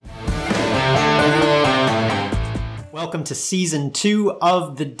Welcome to Season 2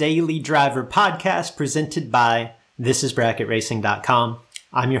 of the Daily Driver podcast presented by thisisbracketracing.com.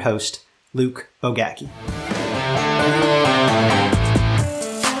 I'm your host, Luke Bogacki.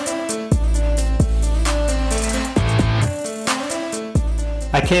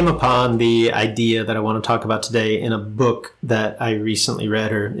 I came upon the idea that I want to talk about today in a book that I recently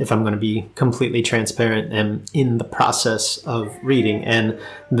read, or if I'm going to be completely transparent, am in the process of reading. And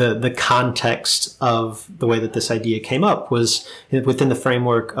the context of the way that this idea came up was within the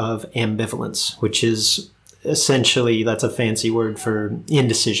framework of ambivalence, which is essentially, that's a fancy word for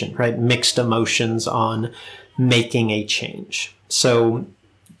indecision, right? Mixed emotions on making a change. So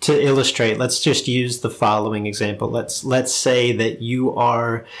to illustrate, let's just use the following example. Let's say that you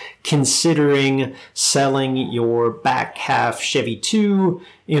are considering selling your back half Chevy 2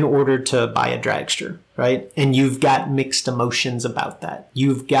 in order to buy a dragster, right? And you've got mixed emotions about that.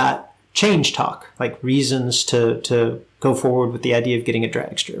 You've got change talk, like reasons to go forward with the idea of getting a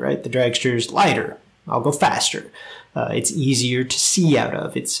dragster, right? The dragster's lighter. I'll go faster. It's easier to see out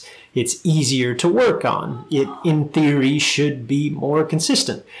of. It's easier to work on. It, in theory, should be more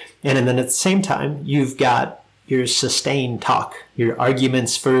consistent. And then at the same time, you've got your sustained talk, your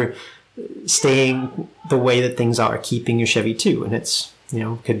arguments for staying the way that things are, keeping your Chevy 2. And it's,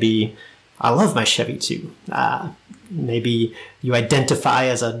 could be, I love my Chevy 2. Maybe you identify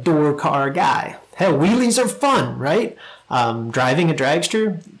as a door car guy. Hell, wheelies are fun, right? Driving a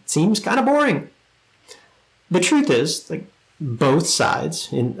dragster seems kind of boring. The truth is, both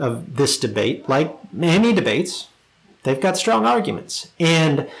sides of this debate, like many debates, they've got strong arguments.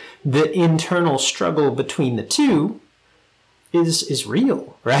 And the internal struggle between the two is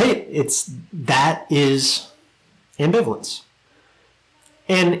real, right? That is ambivalence.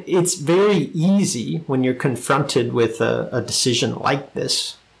 And it's very easy when you're confronted with a decision like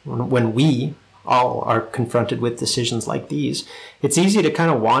this, when we all are confronted with decisions like these, it's easy to kind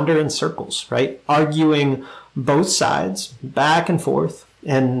of wander in circles, right? Arguing both sides back and forth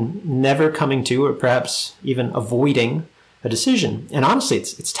and never coming to, or perhaps even avoiding, a decision. And honestly,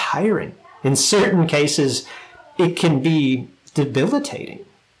 it's tiring. In certain cases, it can be debilitating.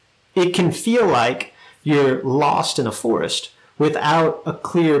 It can feel like you're lost in a forest without a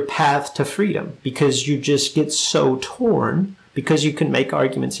clear path to freedom because you just get so torn because you can make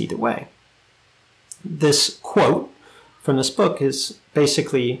arguments either way. This quote from this book is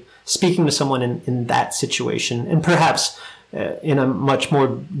basically speaking to someone in that situation, and perhaps in a much more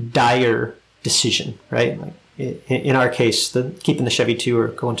dire decision, right? Like in our case, keeping the Chevy 2 or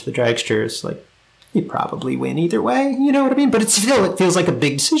going to the dragster is like, you probably win either way, you know what I mean? But it feels like a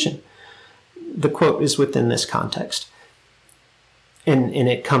big decision. The quote is within this context. And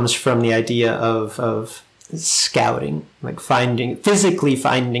it comes from the idea of scouting, like physically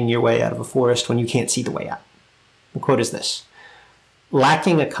finding your way out of a forest when you can't see the way out. The quote is this: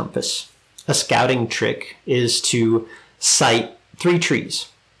 lacking a compass, a scouting trick is to sight 3 trees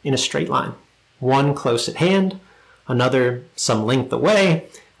in a straight line, one close at hand, another some length away,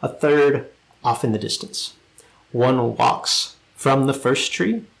 a third off in the distance. One walks from the first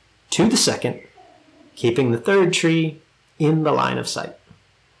tree to the second, keeping the third tree in the line of sight.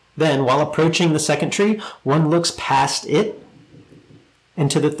 Then, while approaching the second tree, one looks past it and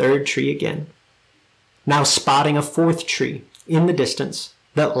to the third tree again, now spotting a fourth tree in the distance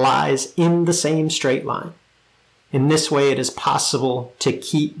that lies in the same straight line. In this way, it is possible to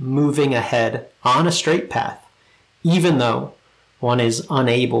keep moving ahead on a straight path, even though one is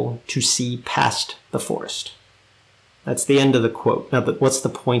unable to see past the forest. That's the end of the quote. Now, but what's the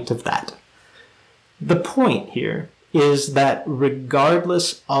point of that? The point here is that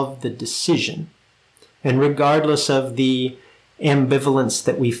regardless of the decision, and regardless of the ambivalence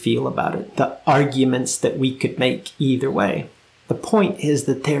that we feel about it, the arguments that we could make either way, the point is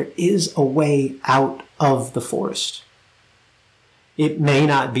that there is a way out of the forest. It may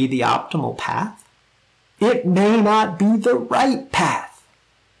not be the optimal path. It may not be the right path.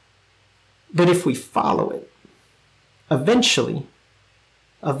 But if we follow it, eventually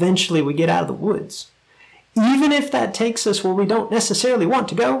we get out of the woods. Even if that takes us where we don't necessarily want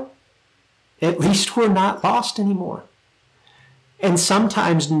to go, at least we're not lost anymore. And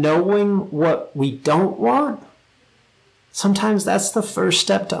sometimes knowing what we don't want, sometimes that's the first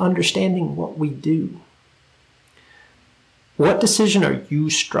step to understanding what we do. What decision are you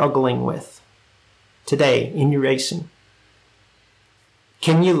struggling with today in your racing?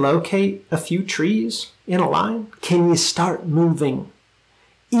 Can you locate a few trees in a line? Can you start moving?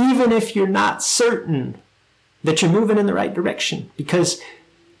 Even if you're not certain that you're moving in the right direction, because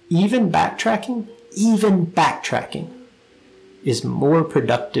even backtracking is more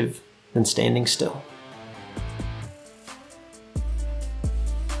productive than standing still.